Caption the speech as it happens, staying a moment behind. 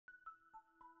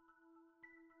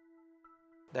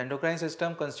The endocrine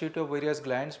system constitutes of various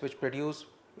glands which produce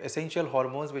essential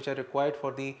hormones which are required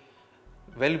for the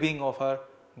well-being of our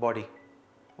body.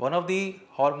 One of the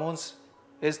hormones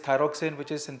is thyroxine,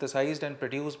 which is synthesized and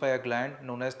produced by a gland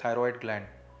known as thyroid gland.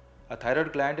 A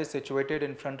thyroid gland is situated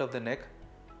in front of the neck.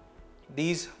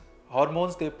 These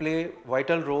hormones, they play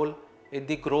vital role in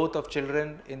the growth of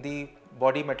children, in the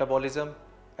body metabolism,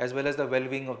 as well as the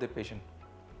well-being of the patient.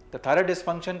 The thyroid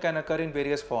dysfunction can occur in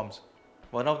various forms.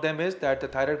 One of them is that the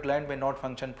thyroid gland may not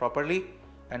function properly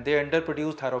and they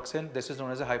underproduce thyroxine. This is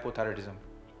known as a hypothyroidism.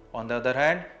 On the other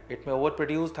hand, it may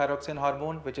overproduce thyroxine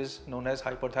hormone, which is known as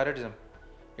hypothyroidism.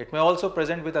 It may also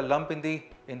present with a lump in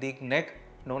the neck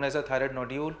known as a thyroid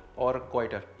nodule or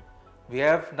goiter. We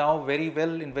have now very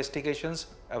well investigations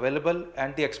available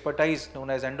and the expertise known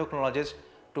as endocrinologists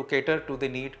to cater to the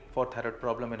need for thyroid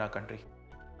problem in our country.